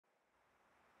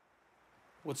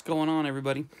What's going on,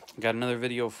 everybody? Got another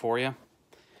video for you.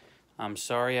 I'm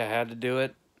sorry I had to do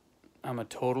it. I'm a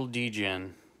total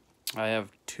degen. I have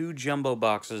 2 jumbo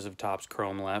boxes of Topps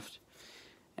Chrome left,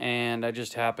 and I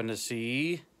just happened to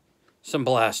see some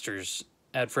blasters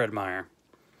at Fred Meyer.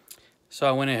 So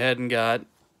I went ahead and got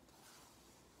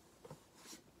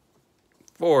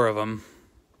 4 of them.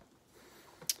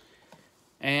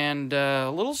 And a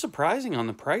little surprising on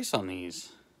the price on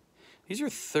these. These are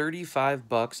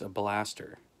 $35 a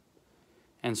blaster.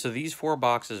 And so these 4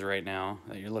 boxes right now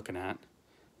that you're looking at,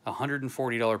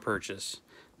 $140 purchase.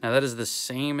 Now that is the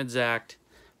same exact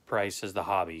price as the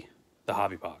hobby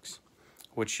box,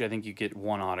 which I think you get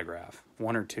 1 autograph,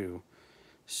 1 or 2.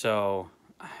 So,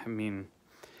 I mean,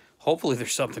 hopefully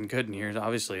there's something good in here.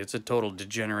 Obviously, it's a total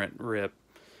degenerate rip.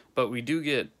 But we do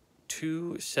get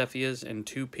 2 Cephias and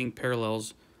 2 pink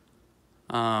parallels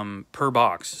per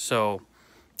box. So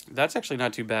that's actually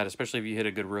not too bad, especially if you hit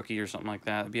a good rookie or something like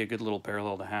that. It'd be a good little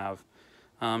parallel to have.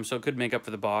 So it could make up for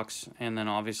the box. And then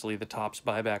obviously the Topps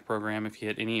buyback program, if you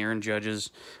hit any Aaron Judges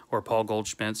or Paul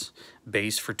Goldschmidt's,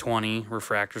 base for 20,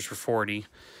 refractors for 40.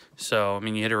 So, I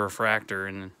mean, you hit a refractor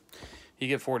and you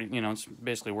get 40, you know, it's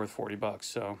basically worth $40.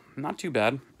 So not too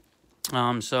bad.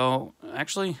 So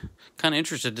actually kind of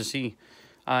interested to see.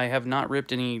 I have not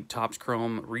ripped any Topps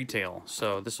Chrome retail.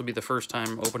 So this will be the first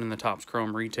time opening the Topps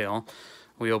Chrome retail.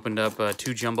 We opened up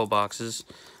 2 jumbo boxes.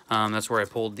 That's where I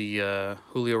pulled the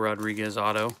Julio Rodriguez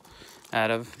auto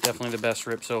out of. Definitely the best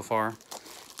rip so far.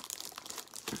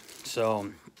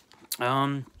 So,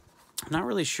 not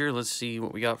really sure. Let's see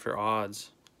what we got for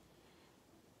odds.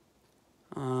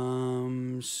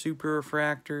 Super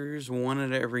refractors, 1 out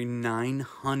of every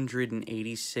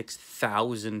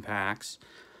 986,000 packs.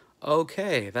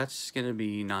 Okay, that's going to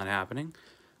be not happening.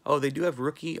 Oh, they do have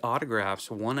rookie autographs,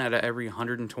 1 out of every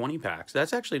 120 packs.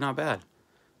 That's actually not bad.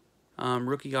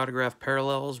 Rookie autograph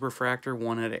parallels, refractor,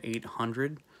 1 out of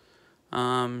 800.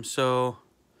 So,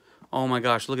 oh my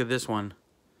gosh, look at this one.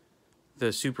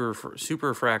 The super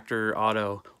refractor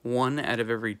auto, 1 out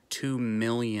of every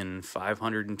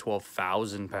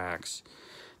 2,512,000 packs.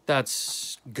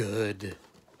 That's good.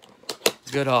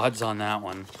 Good odds on that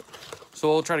one. So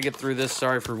we'll try to get through this.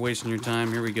 Sorry for wasting your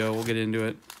time. Here we go. We'll get into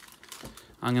it.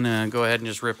 I'm going to go ahead and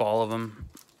just rip all of them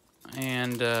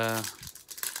and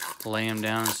lay them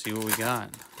down and see what we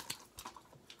got.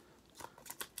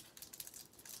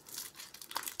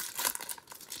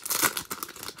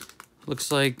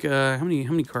 Looks like, how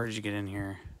many cards you get in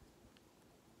here?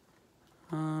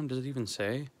 Does it even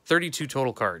say? 32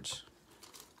 total cards.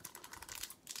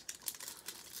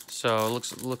 So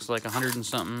it looks like 100 and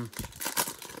something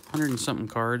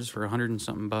cards for 100 and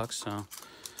something bucks. So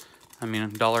I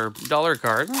mean, dollar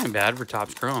card, not even bad for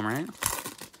Topps Chrome, right?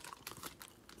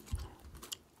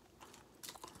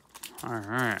 All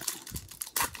right.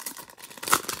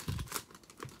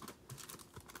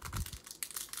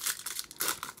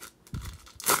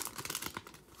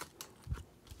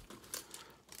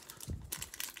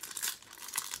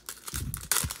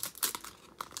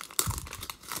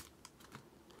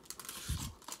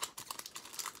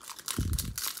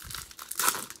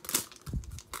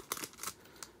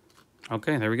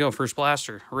 Okay, there we go. First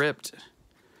blaster. Ripped.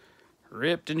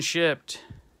 Ripped and shipped.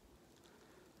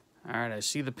 All right, I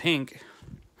see the pink.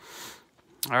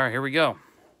 All right, here we go.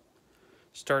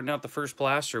 Starting out the first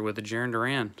blaster with the Jarren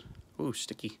Duran. Ooh,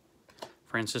 sticky.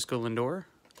 Francisco Lindor.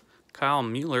 Kyle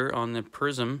Mueller on the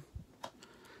Prism.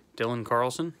 Dylan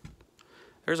Carlson.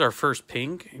 There's our first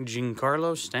pink.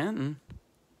 Giancarlo Stanton.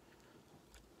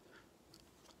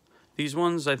 These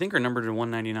ones, I think, are numbered to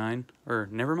 199. Or,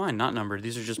 never mind, not numbered.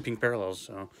 These are just pink parallels.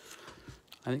 So,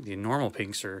 I think the normal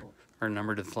pinks are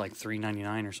numbered to like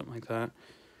 399 or something like that.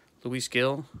 Luis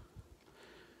Gill.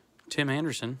 Tim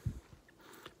Anderson.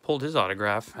 Pulled his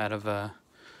autograph out of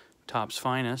Topps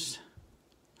Finest.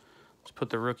 Let's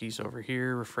put the rookies over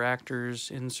here.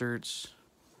 Refractors, inserts.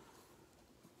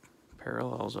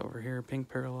 Parallels over here. Pink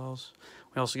parallels.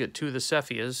 We also get 2 of the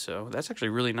Cephias. So, that's actually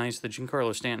really nice. The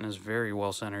Giancarlo Stanton is very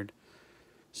well centered.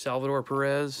 Salvador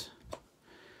Perez,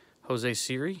 Jose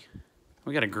Siri.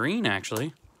 We got a green,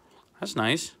 actually. That's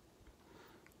nice.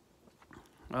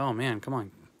 Oh, man, come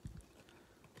on.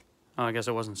 Oh, I guess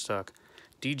it wasn't stuck.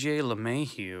 DJ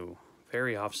LeMahieu,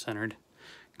 very off-centered.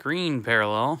 Green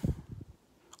parallel,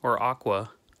 or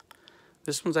aqua.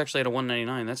 This one's actually at a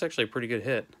 199. That's actually a pretty good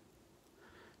hit.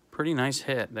 Pretty nice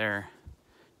hit there.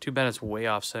 Too bad it's way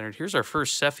off-centered. Here's our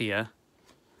first Sepia.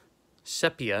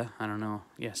 Sepia, I don't know.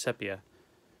 Yeah, Sepia.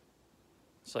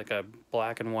 It's like a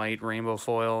black and white rainbow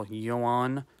foil.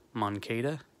 Yoan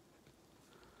Moncada.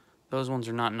 Those ones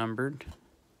are not numbered.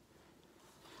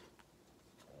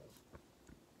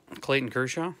 Clayton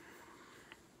Kershaw.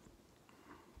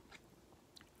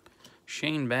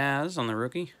 Shane Baz on the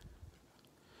rookie.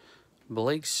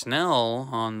 Blake Snell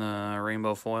on the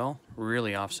rainbow foil.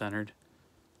 Really off-centered.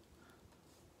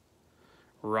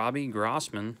 Robbie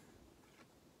Grossman.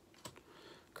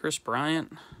 Chris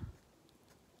Bryant.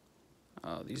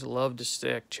 Oh, these love to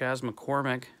stick. Chaz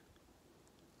McCormick.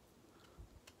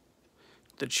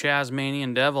 The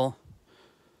Chazmanian Devil.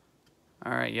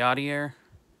 All right, Yadier.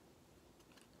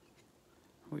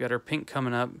 We got our pink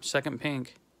coming up. Second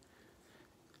pink.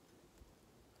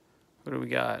 What do we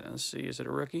got? Let's see. Is it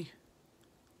a rookie?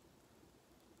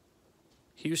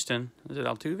 Houston. Is it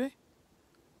Altuve?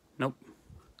 Nope.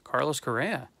 Carlos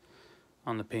Correa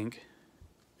on the pink.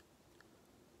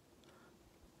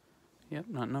 Yep,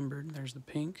 not numbered. There's the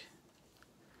pink.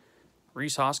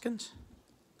 Rhys Hoskins.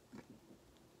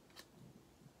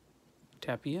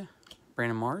 Tapia.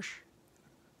 Brandon Marsh.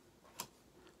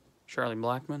 Charlie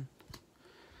Blackmon.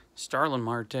 Starlin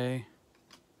Marte.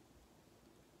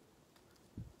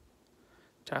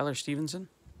 Tyler Stevenson.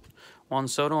 Juan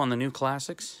Soto on the new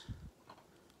classics.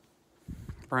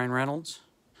 Brian Reynolds.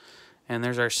 And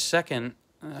there's our second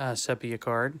sepia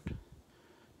card.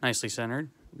 Nicely centered.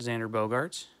 Xander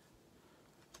Bogaerts.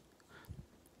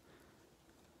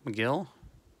 McGill.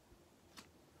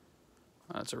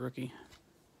 That's a rookie.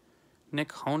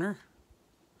 Nick Honer.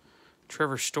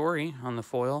 Trevor Story on the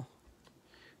foil.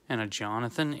 And a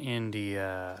Jonathan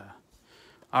India.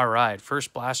 All right,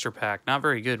 first blaster pack. Not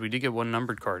very good. We did get one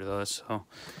numbered card, though, so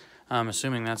I'm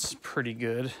assuming that's pretty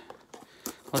good.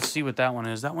 Let's see what that one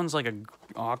is. That one's like a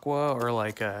aqua or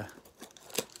like a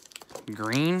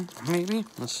green, maybe?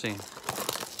 Let's see.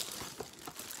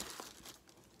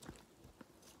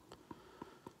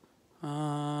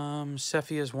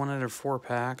 Cepheia's 1 out of 4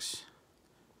 packs.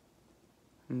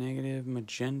 Negative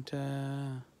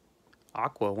magenta.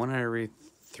 Aqua, 1 out of every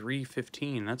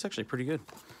 315. That's actually pretty good.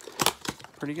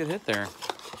 Pretty good hit there.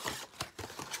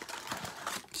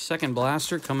 Second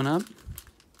blaster coming up.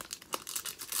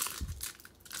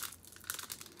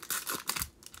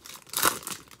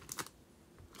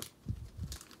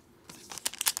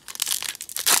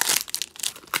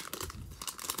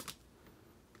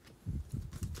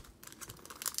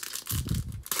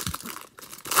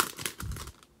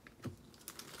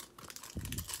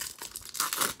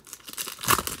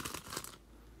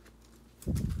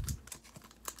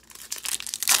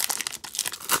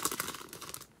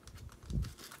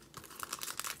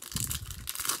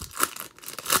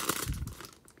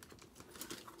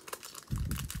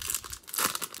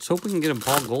 Let's hope we can get a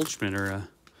Paul Goldschmidt or a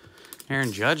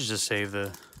Aaron Judge to save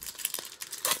the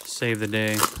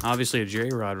day. Obviously, a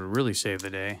J-Rod would really save the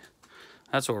day.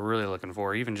 That's what we're really looking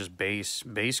for. Even just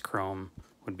base chrome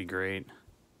would be great.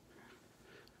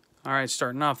 All right,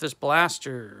 starting off this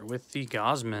blaster with the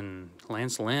Gosman,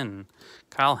 Lance Lynn,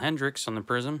 Kyle Hendricks on the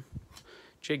Prism,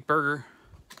 Jake Berger,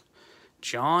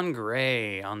 John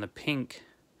Gray on the pink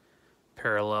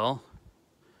parallel.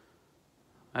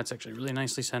 That's actually really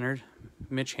nicely centered.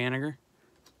 Mitch Haniger,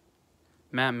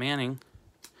 Matt Manning,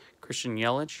 Christian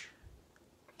Yelich,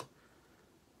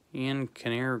 Ian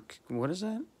Kinnear, what is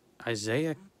that?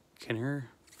 Isaiah Kinnear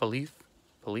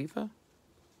Falifa,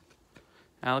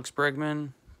 Alex Bregman,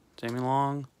 Sammy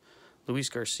Long, Luis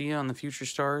Garcia on the Future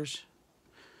Stars,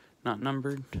 not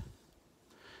numbered,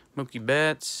 Mookie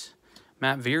Betts,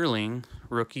 Matt Vierling,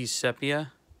 rookie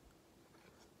sepia,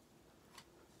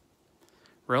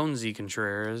 Ronzi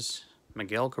Contreras,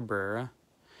 Miguel Cabrera,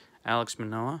 Alex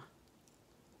Manoah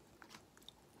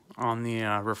on the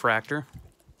refractor,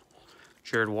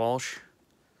 Jared Walsh,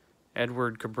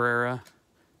 Edward Cabrera,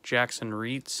 Jackson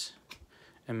Reitz,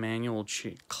 Emmanuel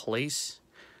Clace.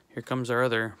 Here comes our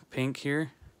other pink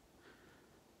here.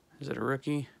 Is it a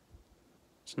rookie?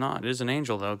 It's not. It is an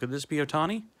angel, though. Could this be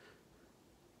Ohtani?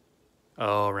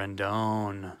 Oh,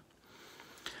 Rendon.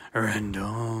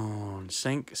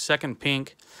 Second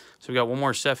pink. So we got one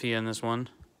more Cephia in this one.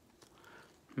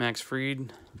 Max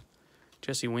Fried,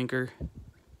 Jesse Winker,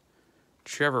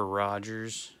 Trevor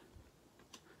Rogers,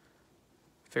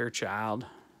 Fairchild,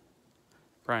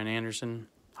 Brian Anderson,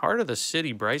 Heart of the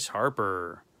City, Bryce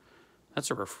Harper.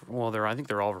 That's a I think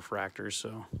they're all refractors,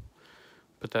 so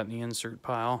put that in the insert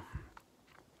pile.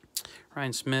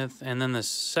 Ryan Smith, and then the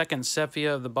second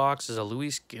Cephia of the box is a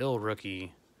Luis Gil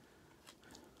rookie.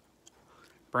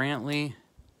 Brantley,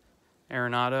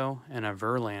 Arenado, and a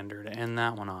Verlander to end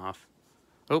that one off.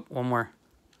 Oh, one more.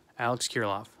 Alex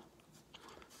Kirilloff.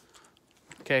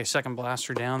 Okay, second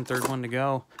blaster down, third one to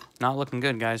go. Not looking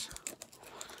good, guys.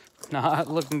 Not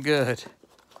looking good.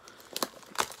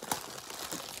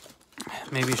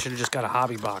 Maybe I should have just got a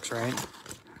hobby box, right?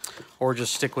 Or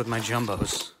just stick with my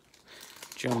jumbos.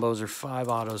 Jumbos are 5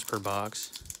 autos per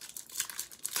box.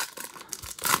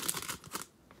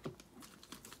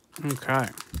 Okay.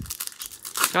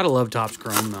 Gotta love Topps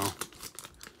Chrome, though.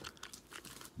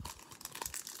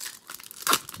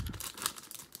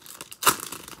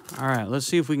 All right, let's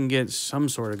see if we can get some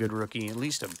sort of good rookie, at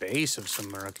least a base of some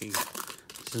rookie.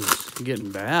 This is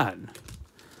getting bad.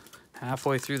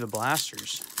 Halfway through the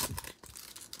blasters.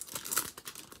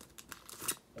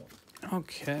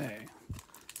 Okay.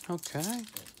 Okay.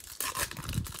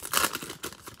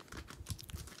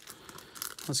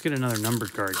 Let's get another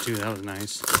numbered card, too. That was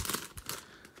nice.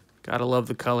 Gotta love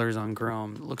the colors on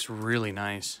Chrome. It looks really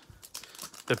nice.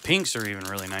 The pinks are even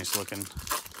really nice looking.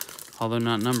 Although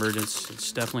not numbered,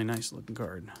 it's definitely a nice looking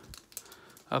card.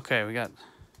 Okay, we got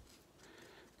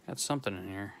something in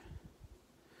here.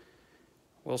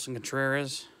 Wilson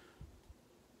Contreras,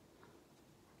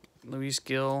 Luis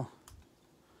Gill,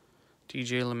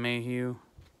 DJ LeMahieu,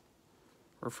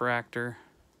 Refractor,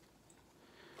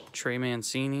 Trey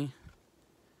Mancini,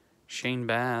 Shane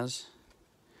Baz,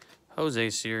 Jose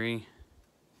Siri,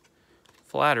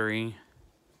 Flattery,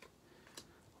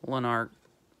 Lenart,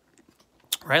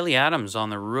 Riley Adams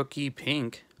on the rookie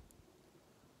pink,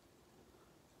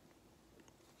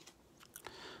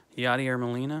 Yadier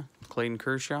Molina, Clayton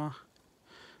Kershaw.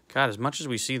 God, as much as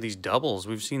we see these doubles,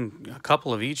 we've seen a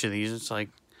couple of each of these. It's like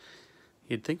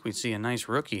you'd think we'd see a nice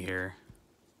rookie here.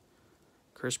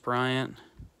 Chris Bryant,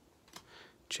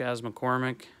 Chas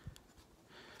McCormick,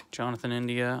 Jonathan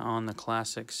India on the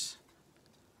Classics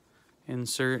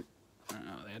insert. Oh,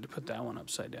 they had to put that one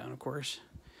upside down, of course.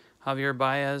 Javier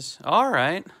Baez. All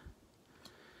right.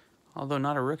 Although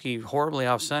not a rookie, horribly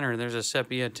off-center. There's a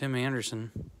sepia, Tim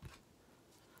Anderson.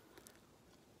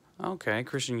 Okay,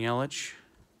 Christian Yelich.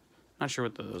 Not sure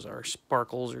what those are.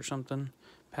 Sparkles or something.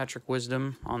 Patrick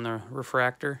Wisdom on the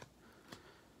refractor.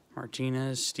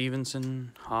 Martinez,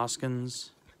 Stevenson,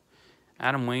 Hoskins.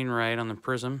 Adam Wainwright on the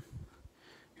prism.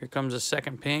 Here comes a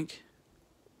second pink.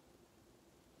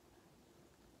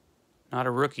 Not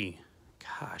a rookie.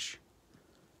 Gosh.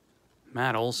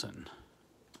 Matt Olson.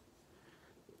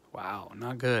 Wow,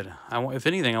 not good. If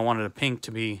anything, I wanted a pink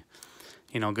to be,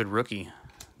 good rookie.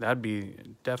 That'd be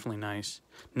definitely nice.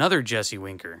 Another Jesse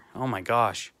Winker. Oh my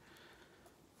gosh.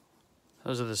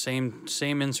 Those are the same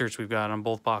inserts we've got on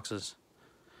both boxes.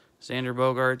 Xander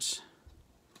Bogaerts,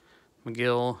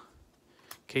 McGill,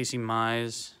 Casey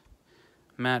Mize,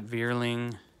 Matt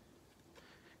Vierling,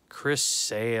 Chris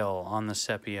Sale on the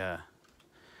sepia.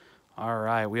 All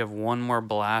right, we have one more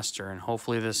blaster, and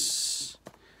hopefully this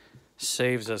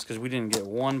saves us because we didn't get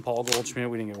one Paul Goldschmidt,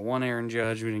 we didn't get one Aaron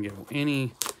Judge, we didn't get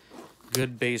any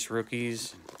good base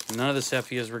rookies. None of the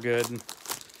sepias were good.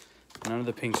 None of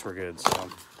the pinks were good.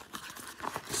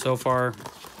 So far,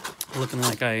 looking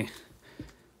like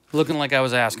I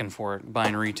was asking for it,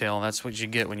 buying retail. That's what you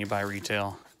get when you buy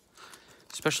retail.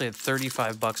 Especially at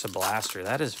 $35 a blaster.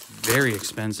 That is very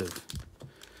expensive.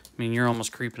 I mean, you're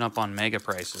almost creeping up on mega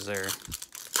prices there.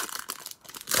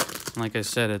 Like I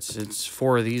said, it's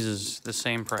 4 of these is the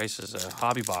same price as a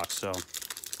hobby box, so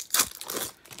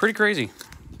pretty crazy.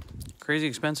 Crazy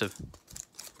expensive.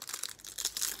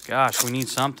 Gosh, we need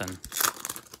something.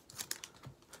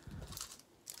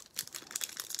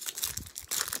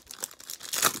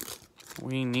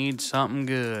 We need something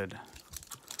good.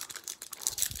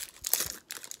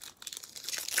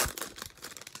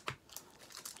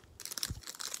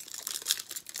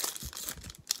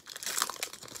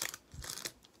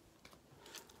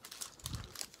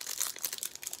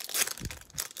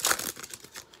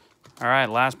 All right,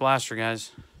 last blaster,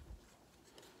 guys.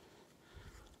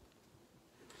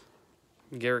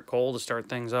 Garrett Cole to start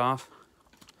things off.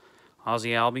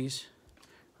 Ozzie Albies.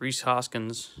 Reese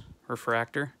Hoskins,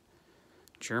 refractor.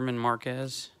 German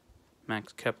Marquez.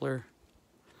 Max Kepler.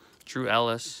 Drew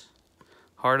Ellis.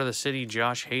 Heart of the City,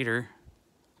 Josh Hader.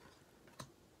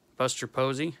 Buster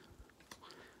Posey.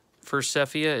 First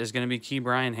Cephia is going to be Key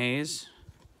Brian Hayes.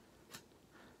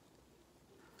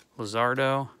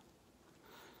 Luzardo.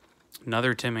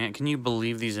 Another Tim Ant. Can you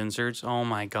believe these inserts? Oh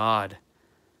my God.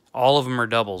 All of them are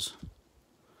doubles.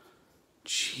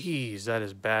 Jeez, that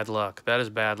is bad luck. That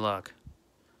is bad luck.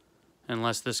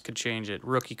 Unless this could change it.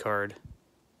 Rookie card.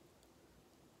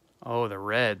 Oh, the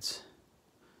Reds.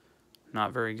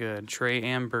 Not very good. Trey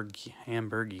Ambergy.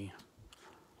 Ambergy?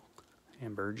 I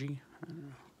don't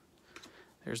know.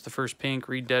 There's the first pink.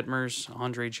 Reed Detmers.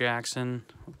 Andre Jackson.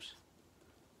 Oops.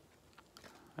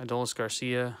 Adolis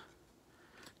Garcia.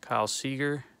 Kyle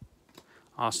Seager,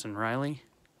 Austin Riley,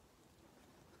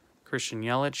 Christian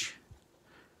Yelich,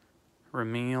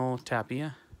 Ramil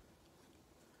Tapia.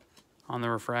 On the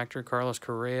refractor, Carlos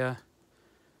Correa,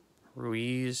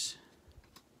 Ruiz,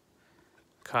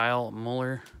 Kyle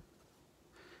Muller,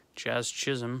 Jazz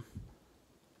Chisholm,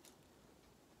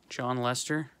 John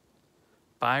Lester,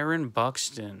 Byron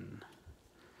Buxton,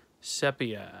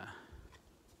 Sepia,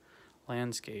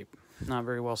 Landscape, not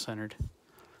very well centered.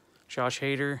 Josh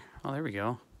Hader, oh, there we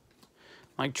go.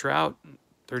 Mike Trout,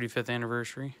 35th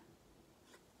anniversary.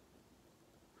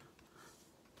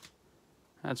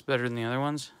 That's better than the other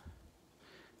ones.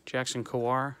 Jackson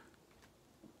Kowar,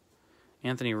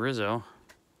 Anthony Rizzo,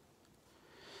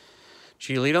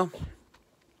 Giolito,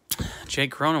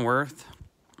 Jake Cronenworth,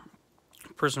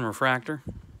 Prism Refractor,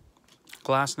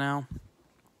 Glass Now.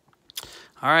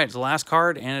 All right, it's the last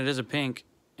card, and it is a pink,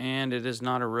 and it is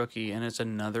not a rookie, and it's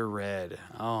another red.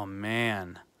 Oh,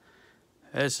 man.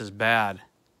 This is bad.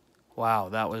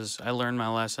 Wow, I learned my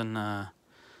lesson a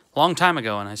long time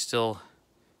ago, and I still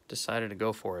decided to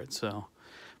go for it, so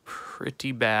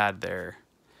pretty bad there.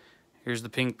 Here's the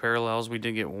pink parallels. We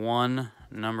did get one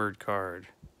numbered card.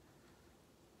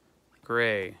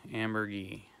 Gray,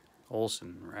 Ambergy,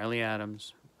 Olson, Riley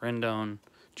Adams, Rendon,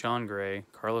 John Gray,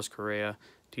 Carlos Correa,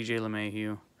 DJ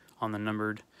LeMahieu on the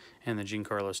numbered, and the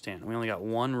Giancarlo Stanton. We only got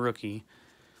one rookie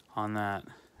on that,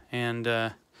 and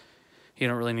you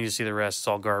don't really need to see the rest. It's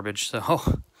all garbage.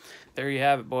 So there you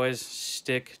have it, boys.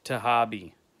 Stick to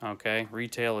hobby. Okay,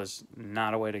 retail is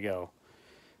not a way to go.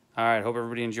 All right, hope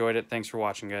everybody enjoyed it. Thanks for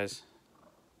watching, guys.